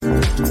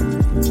Hi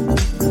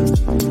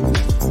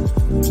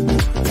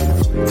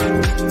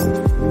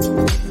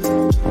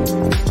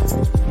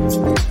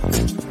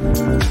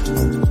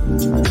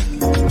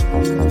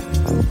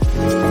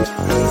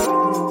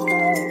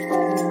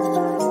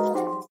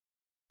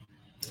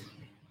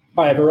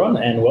everyone,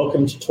 and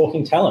welcome to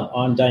Talking Talent.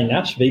 I'm Dane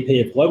Nash,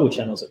 VP of Global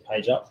Channels at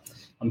PageUp.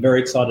 I'm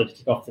very excited to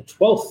kick off the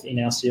 12th in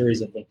our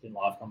series of LinkedIn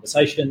Live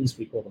conversations.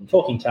 We call them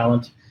Talking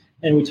Talent,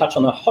 and we touch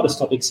on the hottest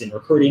topics in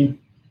recruiting,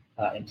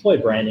 employer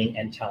branding,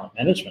 and talent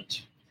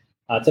management.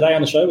 Today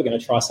on the show, we're going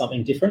to try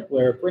something different.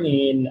 We're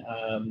bringing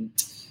in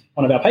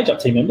one of our PageUp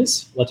team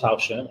members, Lital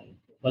Sherman.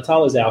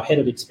 Lital is our Head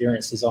of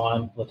Experience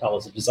Design. Lital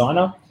is a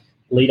designer,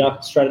 leader,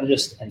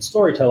 strategist, and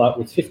storyteller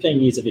with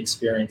 15 years of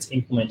experience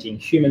implementing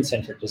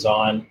human-centric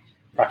design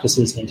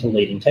practices into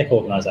leading tech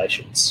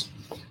organizations.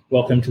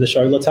 Welcome to the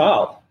show,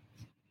 Lital.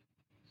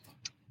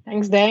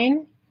 Thanks,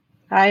 Dane.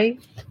 Hi,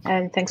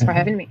 and thanks for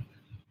having me.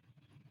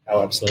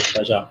 Our absolute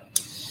pleasure.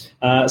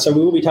 So we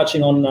will be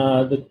touching on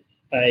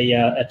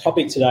a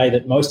topic today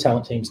that most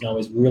talent teams know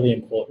is really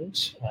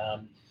important,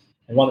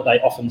 and one that they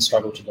often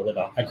struggle to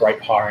deliver, a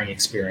great hiring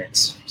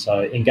experience.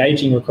 So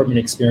engaging recruitment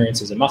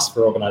experience is a must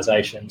for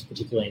organizations,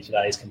 particularly in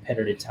today's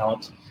competitive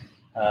talent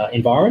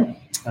environment.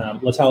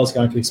 Lital is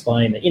going to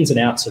explain the ins and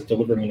outs of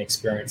delivering an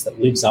experience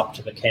that lives up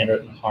to the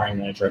candidate and hiring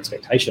manager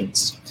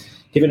expectations.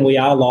 Given we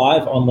are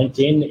live on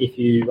LinkedIn, if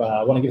you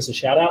want to give us a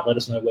shout out, let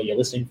us know where you're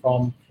listening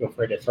from. Feel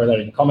free to throw that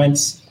in the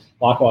comments.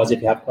 Likewise,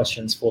 if you have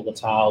questions for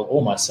Lital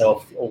or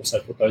myself, also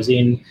put those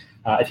in.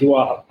 If you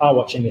are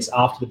watching this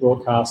after the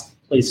broadcast,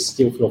 please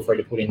still feel free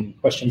to put in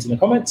questions in the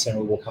comments and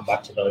we will come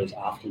back to those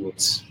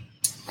afterwards.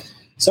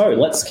 So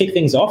let's kick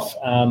things off.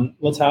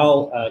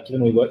 Lital,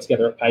 given we work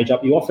together at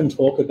PageUp, you often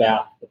talk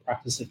about the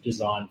practice of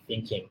design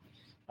thinking.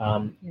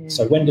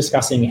 So when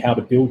discussing how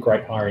to build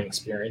great hiring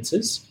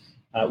experiences,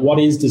 what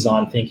is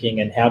design thinking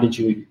and how did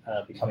you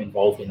become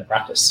involved in the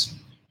practice?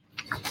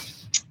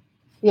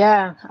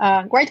 Yeah,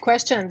 great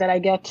question that I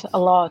get a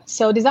lot.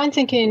 So design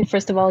thinking,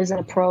 first of all, is an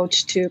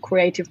approach to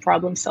creative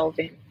problem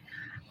solving.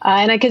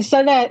 And I can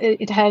say that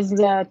it has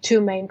two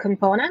main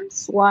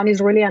components. One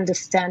is really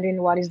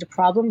understanding what is the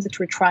problem that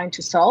we're trying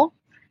to solve.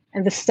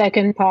 And the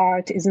second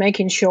part is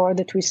making sure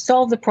that we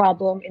solve the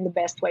problem in the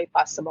best way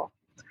possible.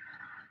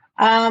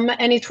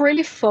 And it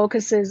really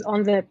focuses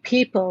on the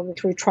people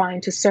that we're trying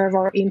to serve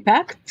or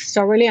impact.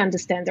 So really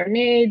understand their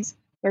needs,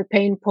 their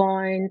pain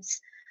points,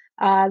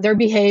 their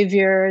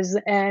behaviors,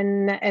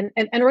 and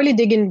really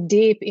digging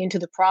deep into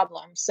the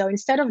problem. So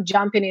instead of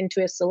jumping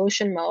into a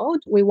solution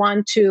mode, we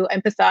want to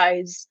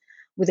empathize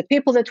with the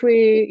people that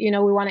we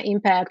want to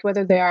impact,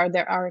 whether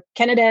there are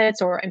candidates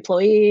or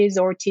employees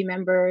or team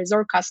members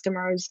or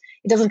customers.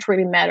 It doesn't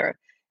really matter,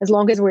 as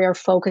long as we are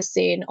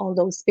focusing on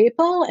those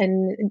people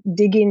and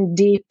digging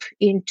deep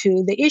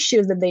into the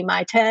issues that they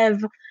might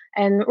have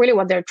and really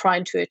what they're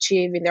trying to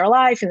achieve in their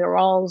life, in their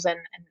roles, and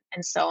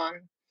so on.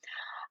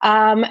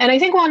 And I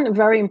think one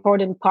very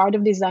important part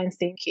of design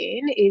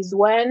thinking is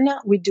when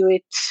we do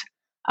it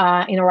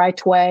in a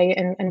right way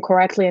and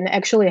correctly, and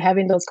actually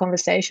having those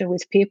conversations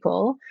with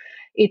people,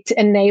 it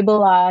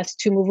enables us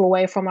to move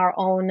away from our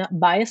own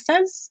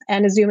biases.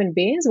 And as human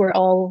beings, we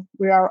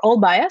are all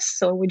biased,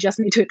 so we just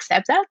need to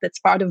accept that. That's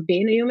part of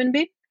being a human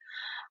being.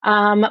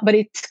 But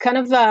it kind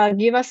of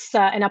gives us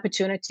an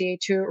opportunity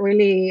to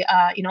really,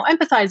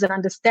 empathize and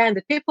understand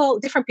that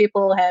different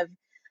people have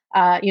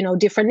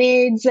different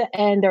needs,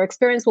 and their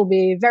experience will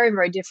be very,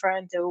 very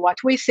different than what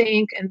we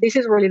think. And this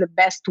is really the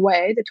best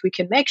way that we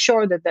can make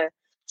sure that the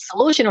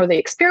solution or the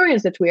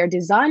experience that we are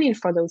designing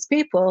for those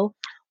people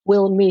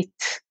will meet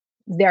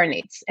their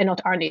needs and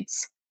not our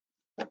needs.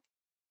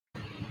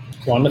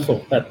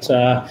 Wonderful. That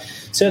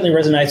certainly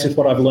resonates with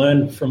what I've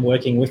learned from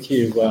working with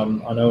you.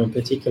 I know in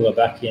particular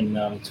back in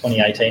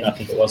 2018, I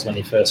think it was when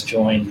you first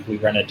joined, we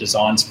ran a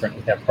design sprint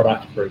with our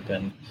product group,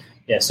 and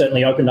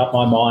certainly opened up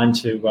my mind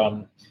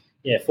to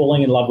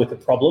falling in love with the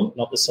problem,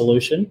 not the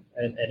solution,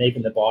 and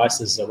even the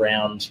biases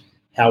around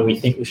how we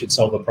think we should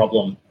solve a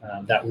problem.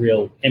 That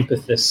real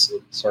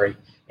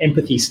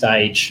empathy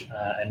stage,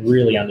 and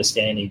really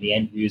understanding the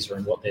end user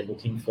and what they're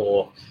looking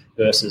for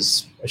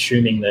versus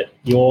assuming that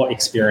your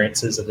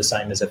experiences are the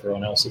same as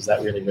everyone else's.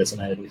 That really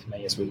resonated with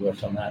me as we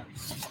worked on that.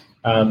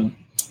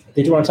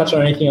 Did you want to touch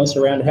on anything else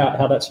around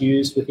how that's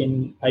used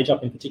within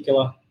PageUp in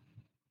particular?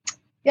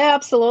 Yeah,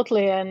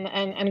 absolutely.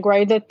 And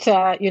great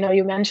that,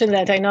 you mentioned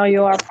that. I know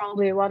you are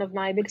probably one of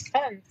my biggest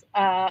fans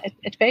at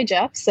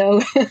PageUp.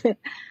 So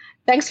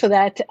thanks for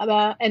that.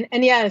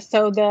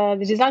 So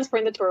the design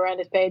sprint that we ran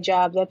at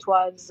PageUp, that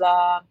was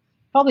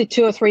probably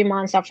 2 or 3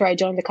 months after I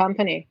joined the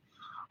company.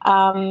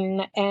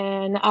 And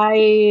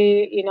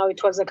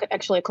it was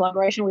actually a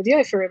collaboration with you,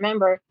 if you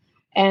remember.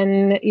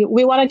 And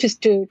we wanted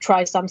to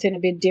try something a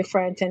bit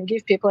different and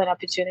give people an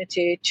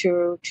opportunity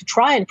to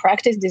try and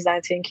practice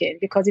design thinking,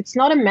 because it's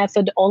not a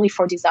method only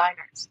for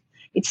designers.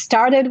 It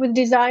started with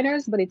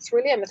designers, but it's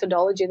really a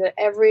methodology that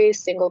every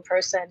single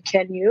person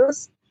can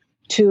use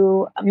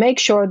to make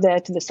sure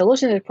that the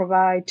solution they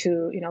provide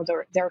to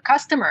their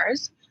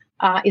customers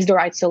is the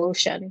right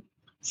solution.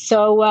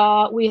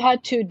 So we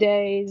had 2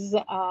 days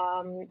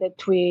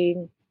that we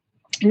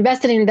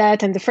invested in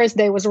that. And the first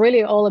day was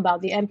really all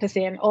about the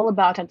empathy and all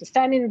about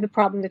understanding the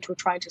problem that we're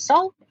trying to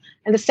solve.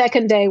 And the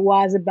second day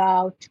was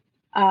about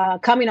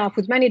coming up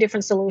with many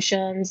different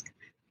solutions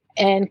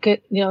and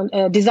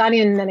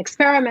designing an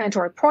experiment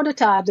or a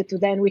prototype that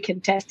then we can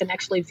test and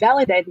actually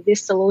validate that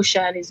this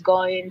solution is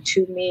going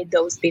to meet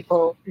those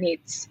people's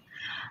needs.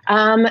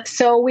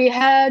 So we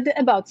had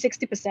about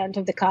 60%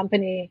 of the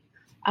company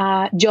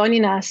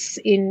joining us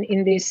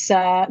in this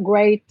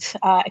great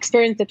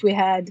experience that we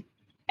had.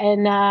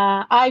 And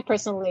I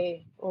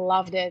personally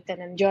loved it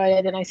and enjoyed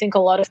it. And I think a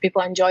lot of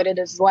people enjoyed it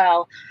as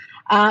well.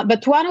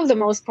 But one of the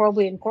most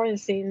probably important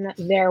things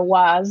there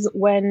was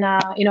when,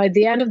 at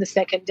the end of the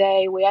second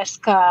day, we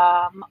asked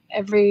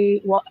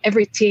every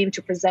team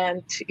to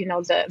present,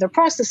 their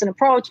process and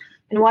approach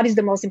and what is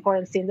the most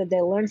important thing that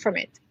they learned from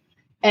it.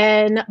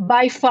 And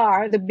by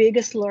far, the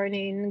biggest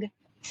learning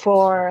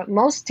for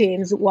most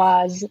teams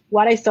was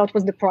what I thought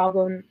was the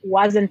problem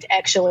wasn't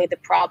actually the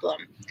problem.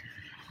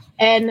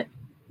 And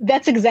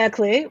that's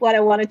exactly what I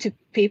wanted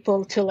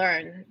people to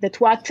learn,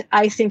 that what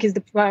I think is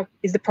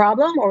the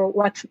problem or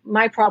what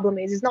my problem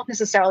is not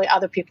necessarily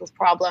other people's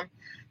problem.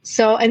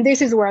 So, and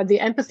this is where the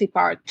empathy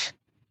part,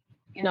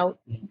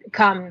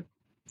 come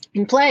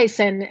in place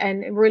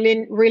and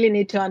really, really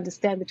need to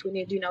understand that we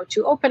need,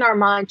 to open our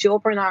mind, to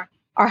open our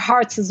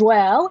hearts as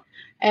well,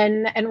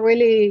 and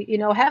really,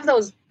 have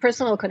those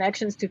personal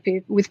connections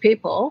with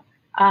people,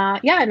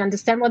 and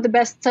understand what the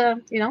best,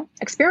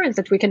 experience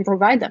that we can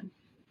provide them.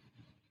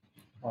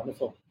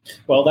 Wonderful.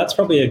 Well, that's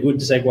probably a good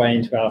segue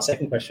into our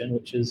second question,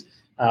 which is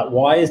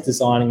why is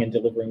designing and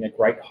delivering a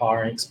great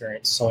hiring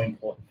experience so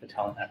important for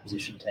talent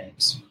acquisition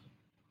teams?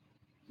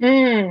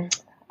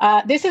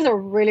 This is a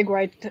really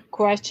great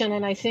question,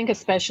 and I think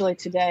especially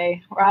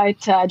today, right?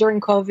 During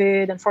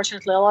COVID,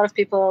 unfortunately, a lot of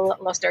people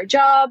lost their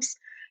jobs,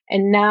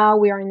 and now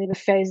we are in the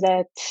phase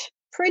that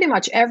pretty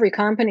much every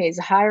company is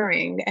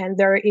hiring, and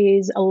there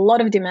is a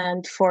lot of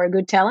demand for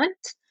good talent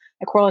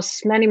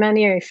across many,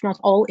 many, if not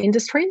all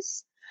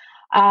industries.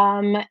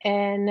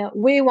 And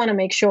we want to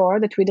make sure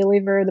that we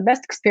deliver the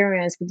best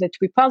experience that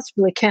we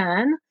possibly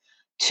can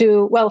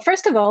to, well,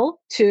 first of all,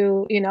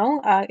 to,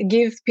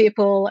 give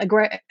people a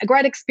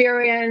great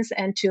experience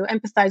and to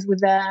empathize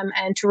with them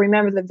and to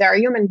remember that they're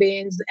human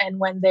beings. And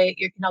when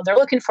they're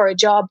looking for a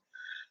job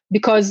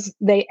because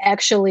they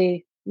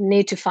actually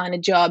need to find a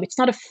job. It's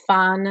not a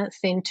fun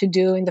thing to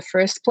do in the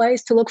first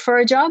place to look for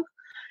a job.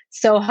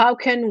 So how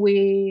can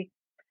we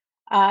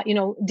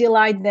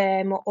delight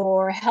them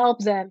or help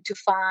them to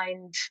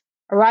find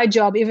a right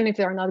job, even if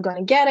they're not going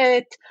to get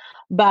it,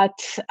 but,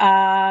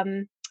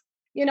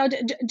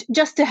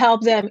 just to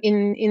help them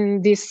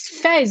in this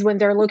phase when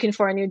they're looking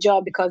for a new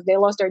job because they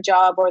lost their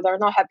job or they're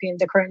not happy in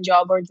the current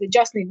job or they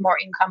just need more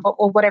income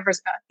or whatever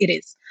it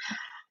is.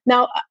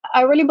 Now,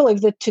 I really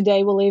believe that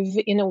today we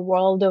live in a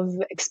world of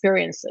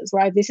experiences,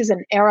 right? This is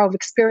an era of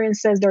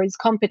experiences. There is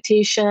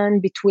competition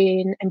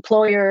between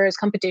employers,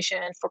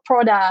 competition for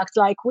products.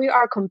 Like we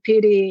are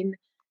competing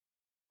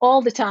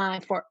all the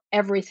time for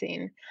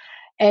everything.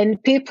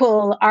 And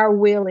people are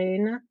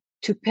willing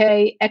to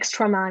pay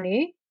extra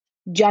money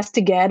just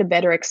to get a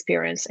better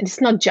experience. And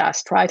it's not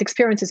just, right?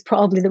 Experience is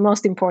probably the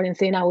most important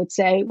thing, I would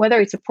say,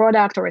 whether it's a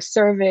product or a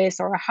service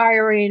or a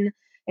hiring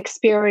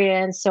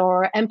experience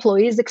or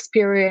employees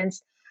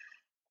experience.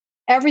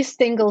 Every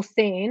single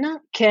thing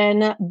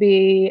can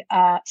be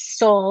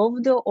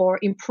solved or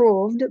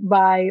improved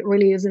by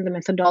really using the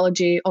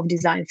methodology of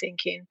design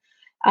thinking.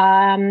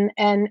 And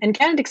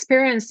candidate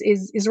experience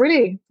is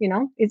really,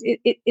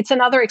 it's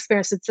another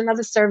experience. It's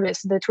another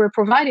service that we're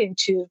providing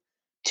to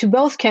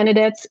both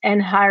candidates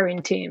and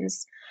hiring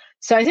teams.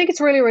 So I think it's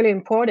really, really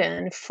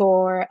important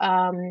for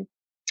talent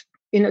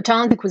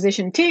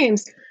acquisition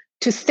teams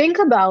to think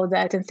about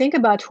that and think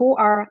about who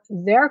are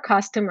their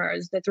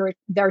customers that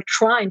they're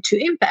trying to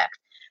impact.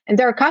 And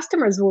their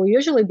customers will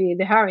usually be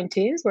the hiring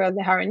teams, where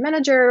the hiring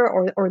manager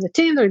or the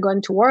team that are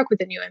going to work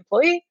with a new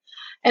employee.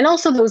 And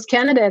also those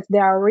candidates, they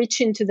are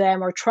reaching to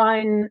them or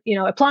trying,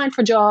 applying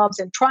for jobs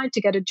and trying to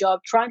get a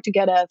job, trying to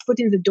get a foot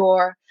in the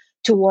door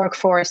to work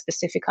for a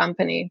specific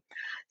company.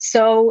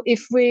 So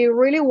if we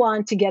really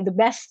want to get the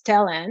best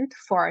talent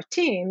for our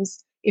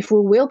teams, if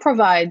we will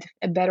provide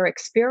a better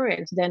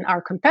experience, then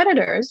our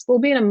competitors will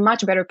be in a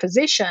much better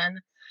position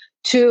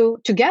to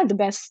get the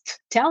best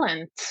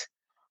talent,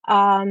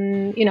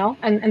 and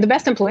the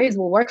best employees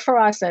will work for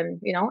us, and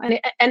then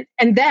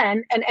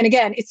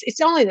again,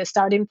 it's only the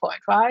starting point,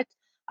 right?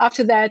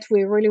 After that,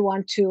 we really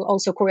want to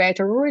also create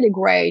a really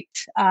great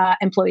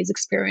employees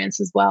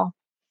experience as well.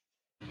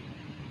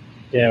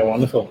 Yeah,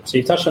 wonderful. So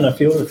you touched on a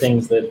few of the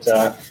things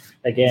that,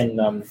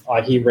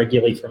 I hear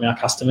regularly from our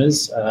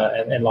customers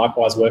and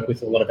likewise work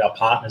with a lot of our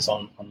partners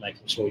on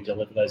making sure we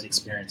deliver those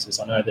experiences.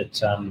 I know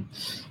that I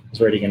was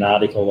reading an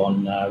article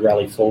on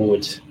Rally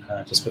Forward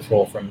just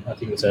before from, I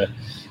think it was a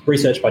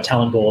research by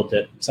Talent Board,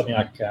 that something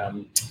like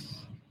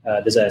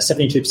there's a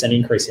 72%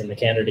 increase in the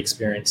candidate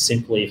experience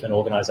simply if an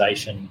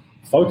organisation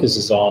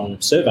focuses on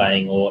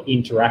surveying or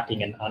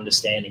interacting and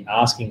understanding,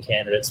 asking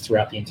candidates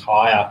throughout the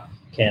entire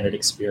candidate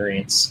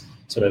experience,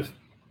 sort of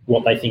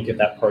what they think of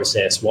that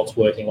process, what's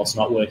working, what's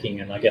not working.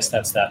 And I guess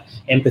that's that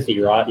empathy,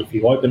 right? If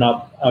you open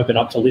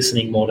up to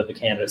listening more to the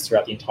candidates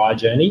throughout the entire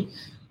journey,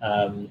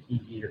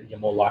 you're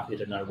more likely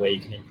to know where you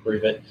can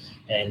improve it.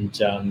 And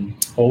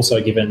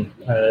also, given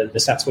the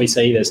stats we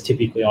see, there's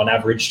typically on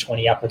average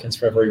 20 applicants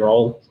for every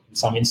role, in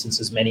some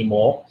instances many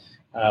more.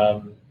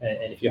 And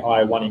if you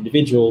hire one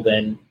individual,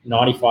 then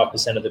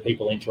 95% of the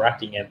people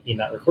interacting in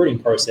that recruiting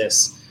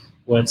process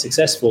weren't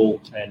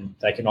successful, and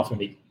they can often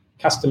be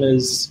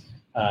customers,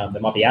 they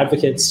might be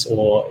advocates,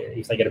 or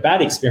if they get a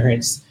bad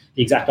experience,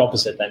 the exact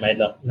opposite. They may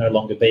no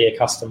longer be a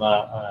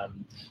customer,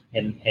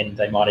 and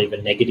they might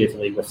even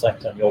negatively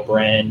reflect on your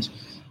brand.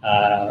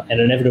 And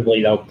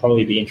inevitably, they'll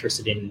probably be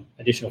interested in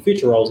additional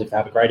future roles if they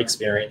have a great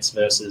experience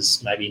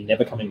versus maybe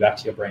never coming back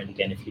to your brand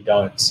again if you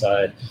don't.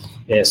 So,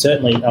 yeah,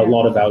 certainly a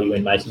lot of value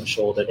in making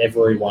sure that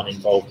everyone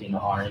involved in the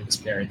hiring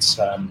experience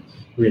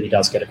really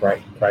does get a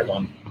great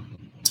one.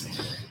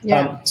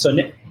 Yeah.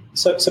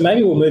 So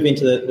maybe we'll move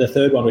into the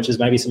third one, which is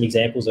maybe some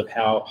examples of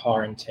how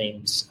hiring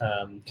teams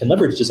can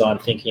leverage design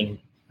thinking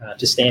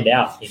to stand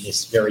out in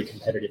this very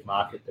competitive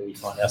market that we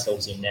find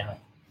ourselves in now.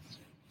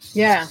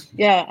 Yeah.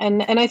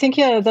 And I think,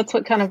 that's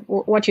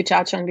what you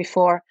touched on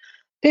before.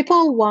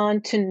 People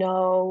want to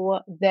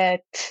know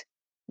that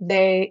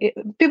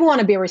people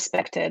want to be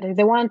respected, and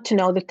they want to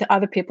know that the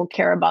other people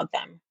care about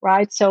them,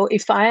 right? So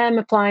if I am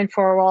applying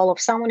for a role, or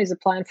if someone is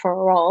applying for a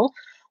role,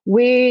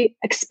 we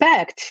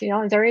expect,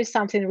 there is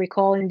something we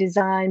call in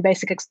design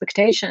basic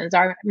expectations.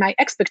 My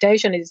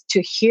expectation is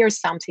to hear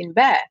something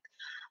back,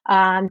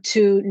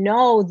 to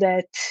know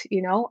that,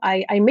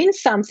 I mean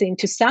something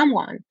to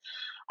someone.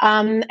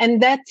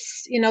 And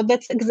that's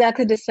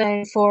exactly the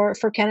same for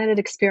candidate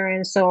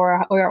experience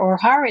or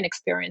hiring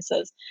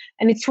experiences.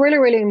 And it's really,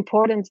 really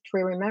important to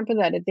remember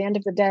that at the end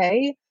of the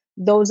day,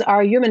 those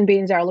are human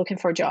beings that are looking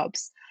for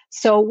jobs.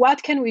 So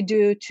what can we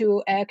do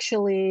to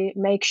actually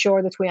make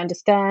sure that we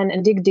understand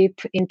and dig deep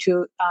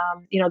into,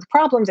 the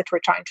problems that we're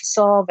trying to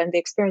solve and the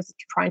experience that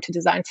you're trying to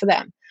design for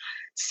them?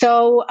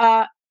 So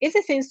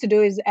easy things to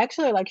do is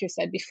actually, like you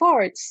said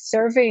before, it's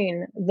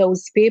serving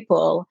those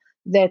people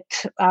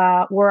that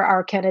were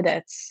our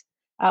candidates.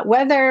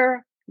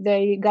 Whether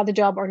they got the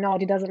job or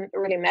not, it doesn't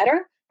really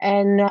matter.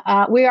 And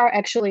we are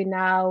actually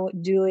now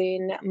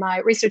doing, my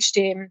research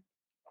team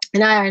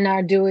and I are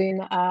now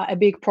doing a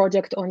big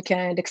project on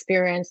candidate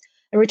experience.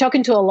 And we're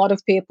talking to a lot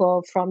of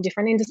people from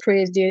different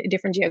industries,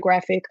 different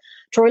geographic,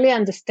 to really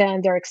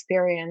understand their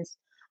experience.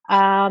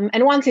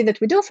 And one thing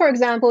that we do, for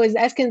example, is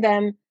asking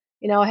them,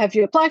 have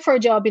you applied for a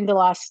job in the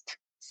last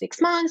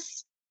 6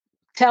 months?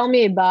 Tell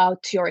me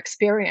about your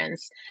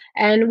experience.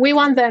 And we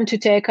want them to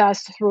take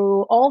us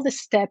through all the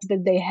steps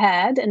that they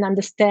had and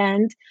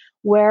understand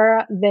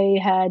where they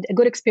had a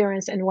good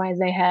experience and why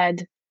they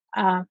had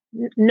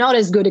not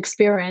as good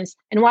experience,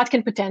 and what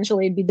can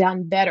potentially be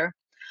done better.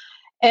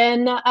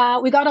 And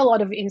we got a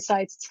lot of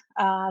insights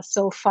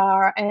so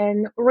far.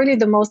 And really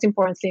the most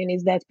important thing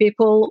is that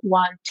people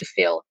want to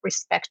feel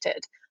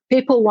respected.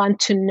 People want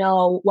to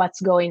know what's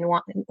going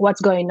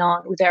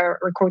on with their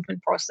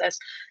recruitment process.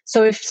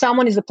 So if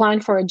someone is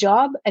applying for a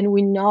job and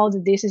we know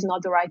that this is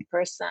not the right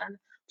person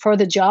for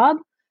the job,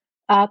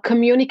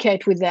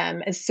 communicate with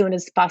them as soon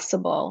as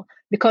possible,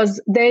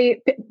 because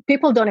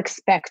people don't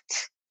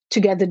expect to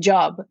get the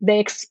job.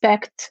 They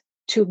expect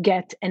to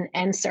get an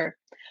answer.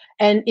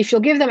 And if you'll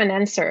give them an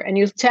answer and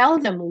you tell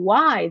them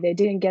why they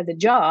didn't get the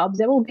job,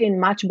 they will be in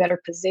much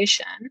better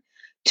position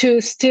to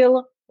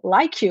still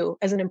like you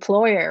as an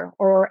employer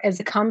or as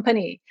a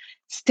company,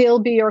 still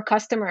be your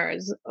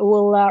customers,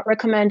 will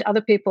recommend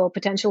other people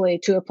potentially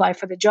to apply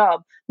for the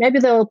job. Maybe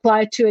they'll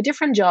apply to a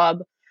different job,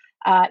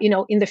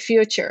 in the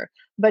future.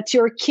 But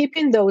you're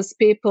keeping those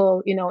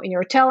people, in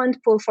your talent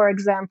pool, for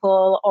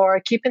example,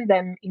 or keeping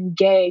them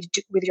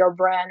engaged with your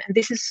brand. And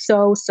this is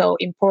so, so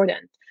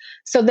important.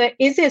 So the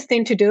easiest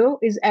thing to do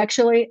is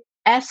actually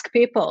ask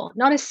people,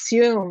 not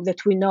assume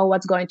that we know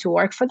what's going to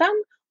work for them,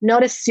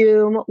 not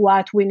assume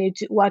what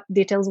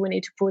details we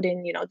need to put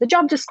in, the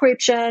job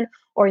description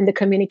or in the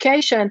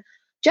communication.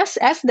 Just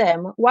ask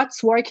them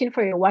what's working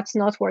for you, what's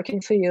not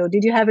working for you.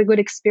 Did you have a good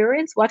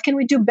experience? What can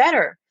we do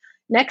better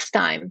next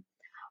time?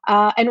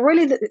 And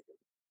really,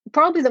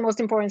 probably the most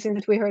important thing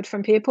that we heard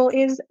from people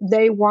is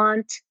they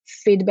want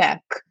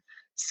feedback.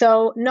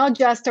 So not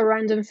just a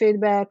random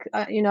feedback,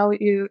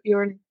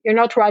 you're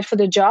not right for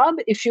the job.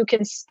 If you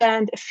can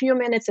spend a few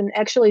minutes and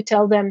actually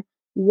tell them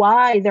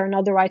why they're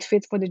not the right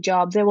fit for the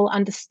job, they will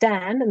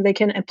understand and they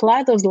can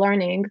apply those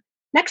learning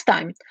next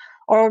time,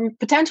 or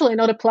potentially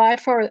not apply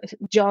for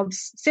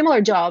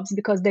similar jobs,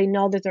 because they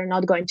know that they're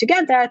not going to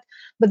get that,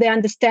 but they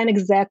understand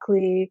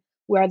exactly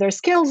where their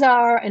skills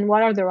are and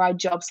what are the right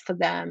jobs for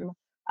them.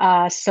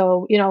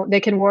 So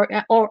they can work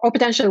or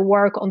potentially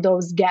work on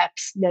those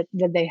gaps that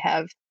they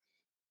have.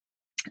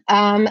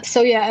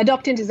 So yeah,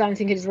 adopting design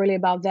thinking is really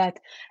about that.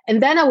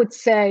 And then I would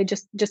say,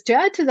 just to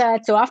add to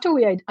that, so after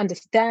we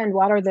understand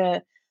what are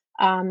the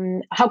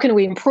how can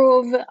we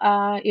improve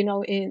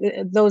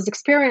in those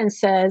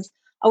experiences,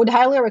 I would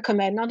highly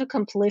recommend not to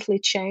completely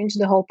change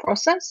the whole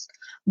process,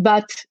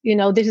 but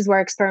this is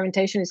where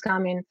experimentation is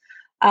coming.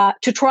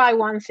 To try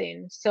one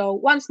thing. So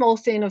one small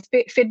thing of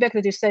feedback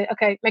that you say,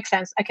 okay, makes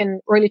sense. I can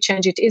really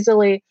change it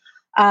easily.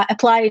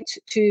 Apply it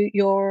to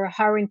your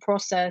hiring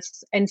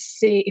process and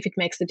see if it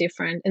makes a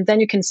difference. And then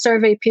you can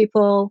survey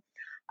people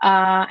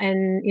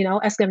and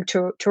ask them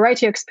to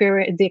rate your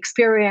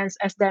experience,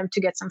 ask them to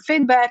get some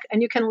feedback,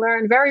 and you can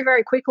learn very,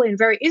 very quickly and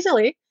very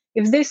easily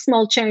if this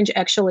small change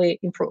actually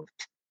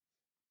improved.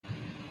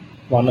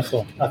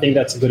 Wonderful. I think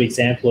that's a good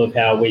example of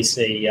how we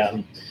see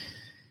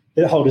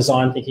the whole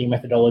design thinking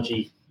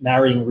methodology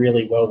marrying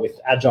really well with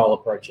agile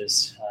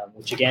approaches,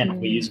 which again,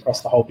 we use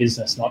across the whole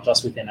business, not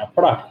just within our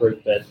product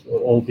group, but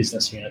all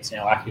business units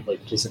now actively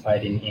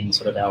participate in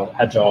sort of our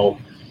agile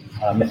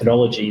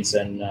methodologies.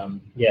 And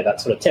that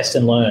sort of test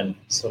and learn,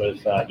 sort of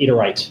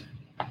iterate,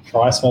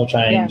 try a small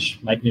change,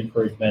 make an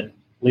improvement,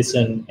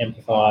 listen,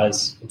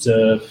 empathize,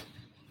 observe.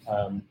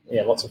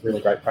 Lots of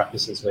really great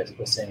practices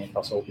we're seeing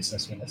across all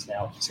business units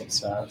now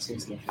since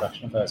the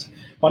introduction of those.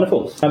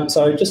 Wonderful.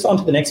 So just on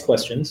to the next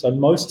question. So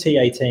most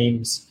TA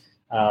teams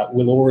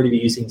will already be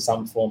using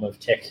some form of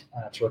tech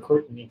to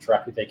recruit and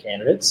interact with their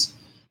candidates.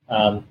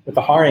 With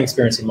the hiring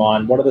experience in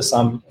mind, what are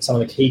some of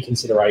the key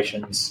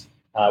considerations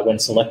when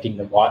selecting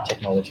the right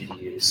technology to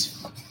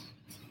use?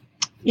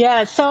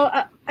 Yeah, so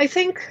I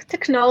think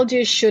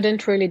technology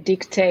shouldn't really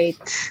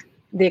dictate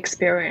the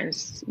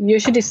experience. You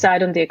should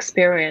decide on the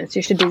experience.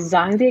 You should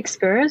design the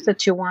experience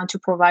that you want to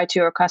provide to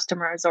your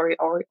customers or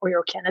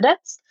your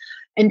candidates,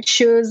 and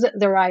choose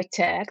the right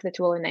tech that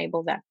will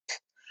enable that.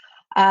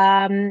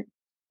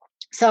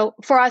 So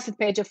for us at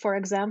PageUp, for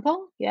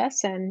example,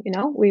 yes, and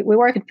we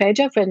work at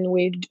PageUp and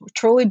we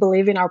truly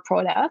believe in our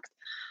product.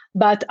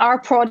 But our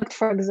product,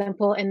 for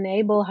example,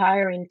 enable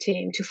hiring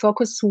team to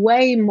focus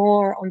way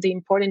more on the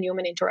important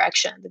human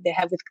interaction that they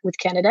have with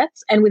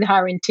candidates and with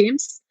hiring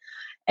teams,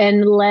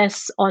 and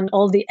less on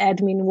all the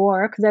admin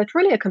work that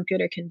really a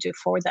computer can do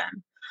for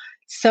them.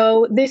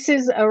 So this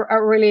is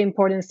a really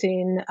important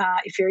thing.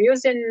 If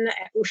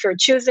you're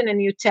choosing a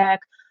new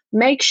tech,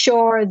 make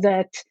sure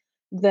that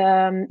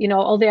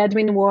all the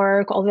admin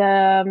work, all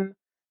the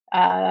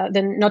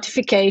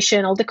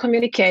notification, all the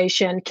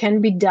communication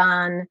can be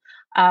done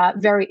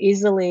very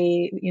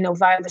easily,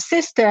 via the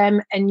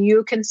system, and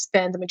you can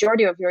spend the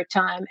majority of your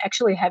time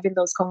actually having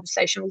those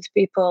conversations with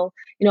people,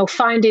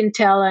 finding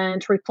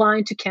talent,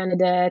 replying to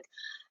candidates,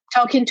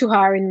 talking to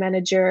hiring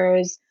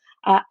managers,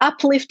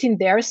 uplifting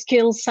their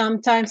skills.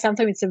 Sometimes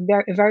it's a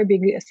very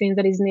big thing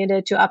that is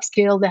needed to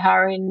upskill the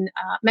hiring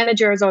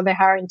managers or the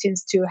hiring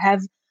teams to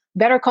have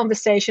better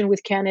conversation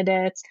with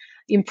candidates,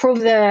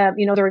 improve the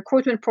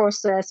recruitment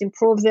process,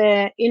 improve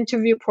the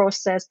interview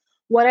process.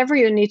 Whatever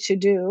you need to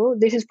do,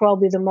 this is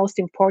probably the most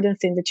important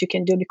thing that you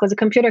can do, because the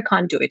computer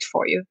can't do it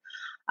for you.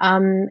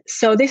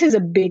 So this is a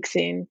big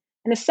thing.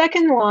 And the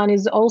second one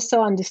is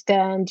also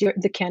understand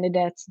the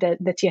candidates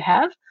that you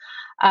have.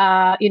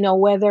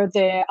 Whether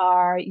they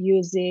are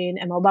using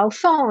a mobile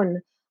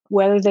phone,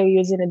 whether they're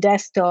using a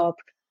desktop,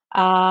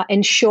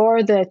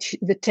 ensure that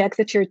the tech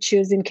that you're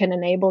choosing can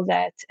enable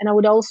that. And I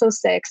would also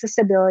say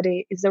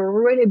accessibility is a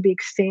really big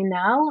thing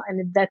now,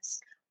 and that's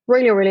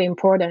really, really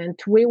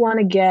important. We want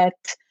to get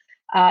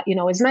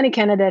as many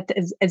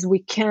candidates as we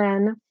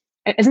can,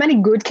 as many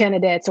good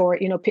candidates, or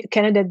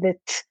candidates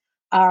that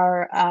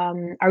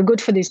are good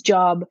for this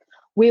job.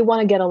 We want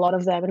to get a lot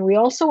of them, and we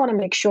also want to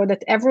make sure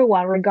that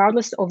everyone,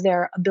 regardless of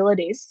their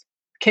abilities,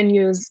 can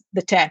use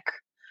the tech.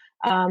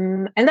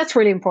 And that's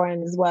really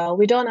important as well.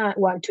 We don't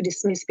want to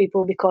dismiss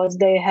people because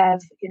they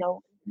have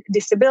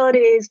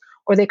disabilities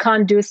or they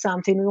can't do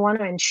something. We want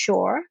to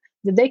ensure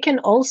that they can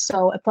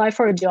also apply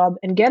for a job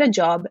and get a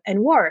job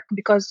and work,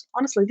 because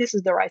honestly, this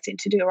is the right thing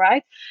to do,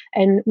 right?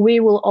 And we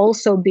will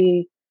also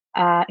be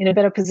in a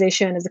better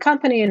position as a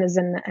company and as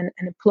an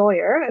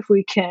employer if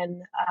we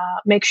can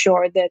make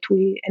sure that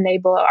we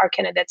enable our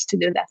candidates to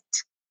do that.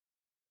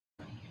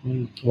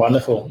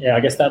 Wonderful. Yeah, I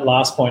guess that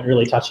last point,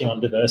 really touching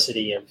on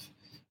diversity of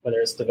whether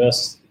it's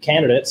diverse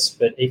candidates,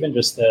 but even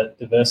just the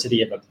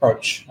diversity of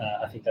approach.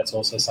 I think that's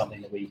also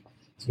something that we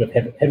sort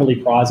of heavily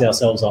prize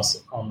ourselves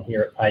on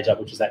here at PageUp,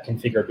 which is that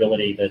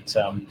configurability that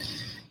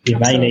you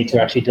may need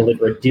to actually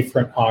deliver a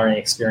different hiring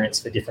experience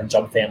for different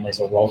job families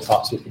or role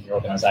types within your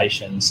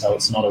organisation. So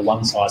it's not a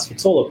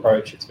one-size-fits-all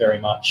approach. It's very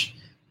much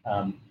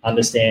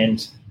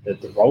understand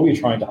the role you're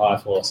trying to hire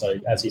for. So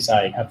as you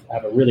say, have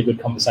a really good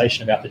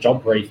conversation about the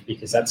job brief,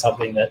 because that's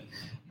something that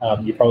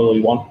you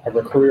probably want a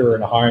recruiter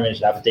and a hiring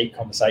manager to have a deep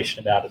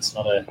conversation about. It's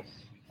not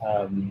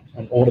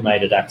an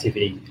automated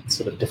activity. It's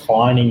sort of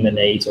defining the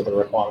needs or the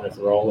requirement of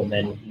the role, and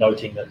then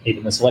noting that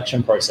even the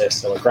selection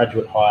process, so a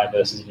graduate hire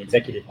versus an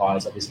executive hire,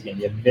 is obviously going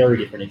to be a very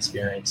different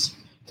experience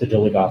to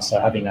deliver. So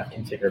having that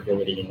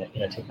configurability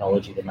in a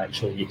technology to make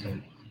sure you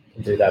can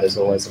do that is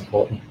always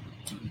important.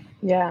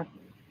 Yeah.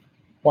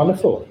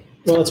 Wonderful.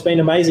 Well, it's been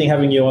amazing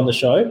having you on the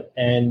show,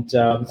 and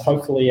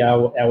hopefully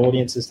our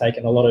audience has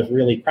taken a lot of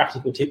really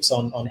practical tips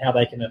on how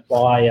they can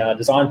apply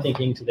design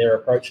thinking to their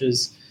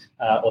approaches,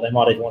 or they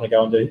might even want to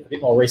go and do a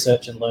bit more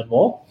research and learn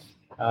more.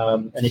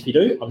 And if you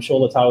do, I'm sure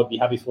Lital would be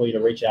happy for you to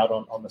reach out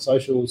on the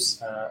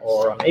socials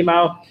or on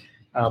email.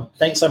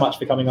 Thanks so much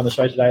for coming on the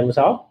show today,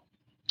 Lital.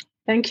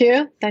 Thank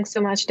you. Thanks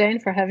so much, Dane,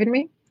 for having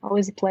me.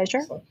 Always a pleasure.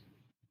 Excellent.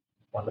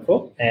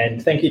 Wonderful.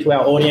 And thank you to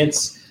our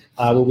audience.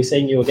 We'll be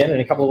seeing you again in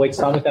a couple of weeks'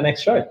 time with our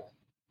next show.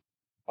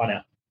 Bye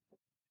now.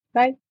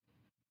 Bye.